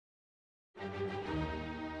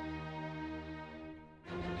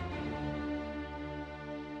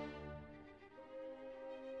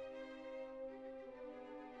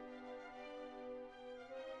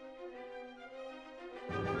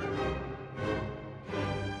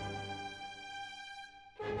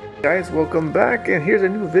Guys, welcome back, and here's a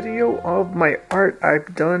new video of my art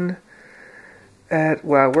I've done at,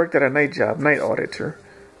 well, I worked at a night job, night auditor.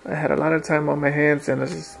 I had a lot of time on my hands and I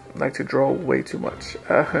just like to draw way too much.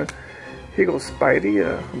 Here goes Spidey,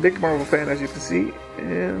 a big Marvel fan as you can see,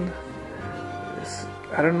 and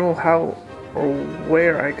I don't know how or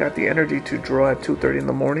where I got the energy to draw at 2:30 in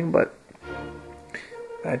the morning, but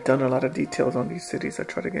I've done a lot of details on these cities. I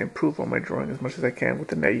try to improve on my drawing as much as I can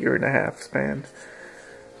within that year and a half span.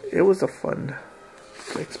 It was a fun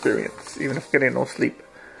experience, even if getting no sleep.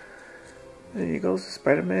 There you go,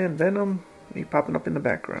 Spider-Man, Venom, he popping up in the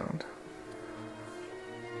background.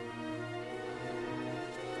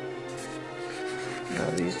 Now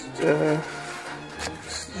these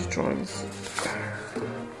drawings,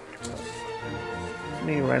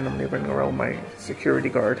 me randomly running around my security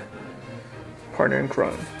guard, partner in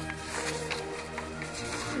crime.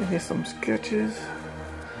 And here's some sketches.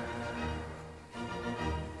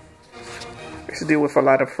 I used to deal with a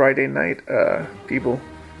lot of Friday night people,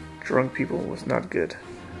 drunk people. Was not good.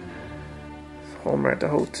 Homer at the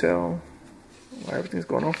hotel, where everything's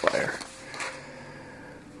going on fire.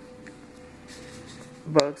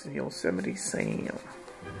 Bugs in Yosemite Sam.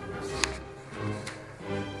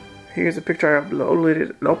 Here's a picture I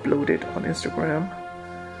uploaded on Instagram.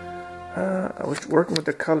 I was working with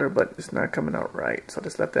the color, but it's not coming out right, so I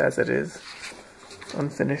just left it as it is,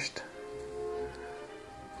 unfinished.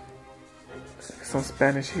 Some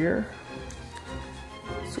Spanish here.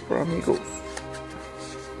 Super amigos.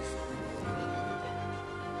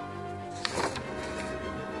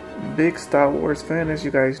 Big Star Wars fan, as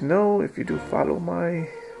you guys know, if you do follow my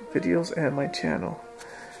videos and my channel.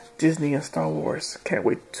 Disney and Star Wars. Can't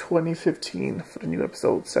wait 2015 for the new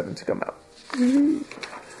episode 7 to come out.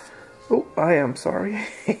 Oh, I am sorry.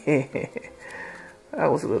 I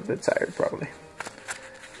was a little bit tired probably.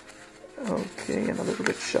 Okay, and a little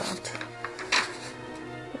bit shocked.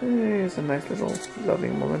 There's a nice little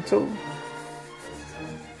loving memento.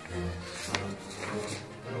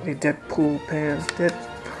 The Deadpool fans,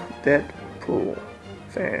 Deadpool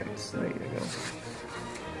fans. There you go.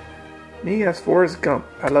 Me as Forrest Gump.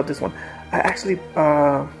 I love this one. I actually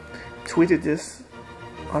tweeted this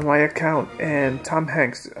on my account, and Tom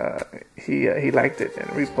Hanks he liked it and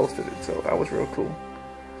reposted it. So that was real cool.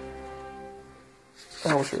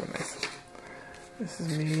 That was real nice. This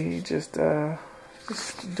is me just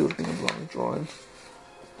doodling along, drawing.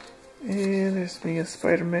 And there's me as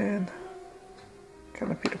Spider-Man.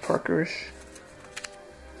 Kind of Peter Parker-ish.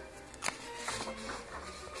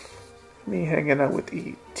 Me hanging out with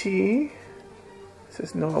E.T.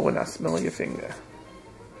 Says, no, I will not smell your finger.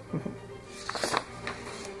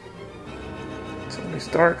 Tony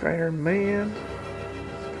Stark, Iron Man.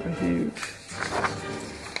 It's kind of huge.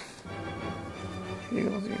 Here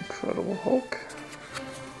goes the Incredible Hulk.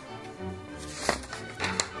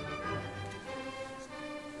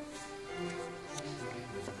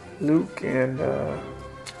 Luke and the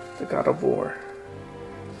God of War.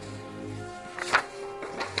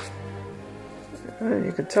 And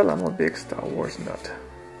you can tell I'm a big Star Wars nut.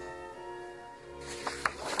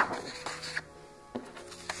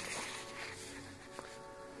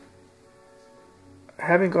 I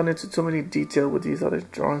haven't gone into too many detail with these other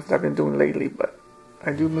drawings that I've been doing lately, but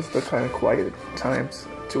I do miss the kind of quiet times,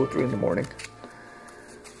 2 or 3 in the morning.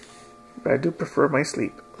 But I do prefer my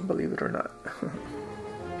sleep, believe it or not.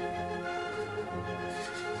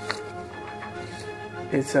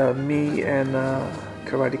 It's me and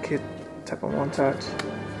Karate Kid type of montage.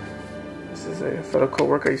 This is a fellow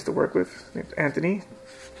co-worker I used to work with named Anthony,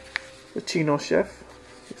 the Chino chef.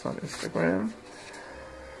 He's on Instagram.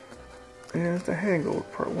 And it's The Hangover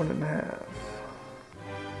Part 1.5.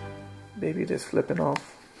 Baby just flipping off.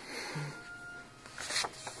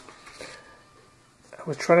 I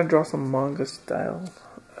was trying to draw some manga style.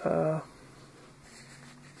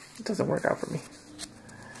 It doesn't work out for me.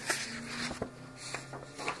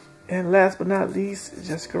 And last but not least,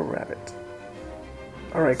 Jessica Rabbit.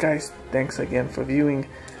 Alright guys, thanks again for viewing,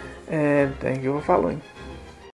 and thank you for following.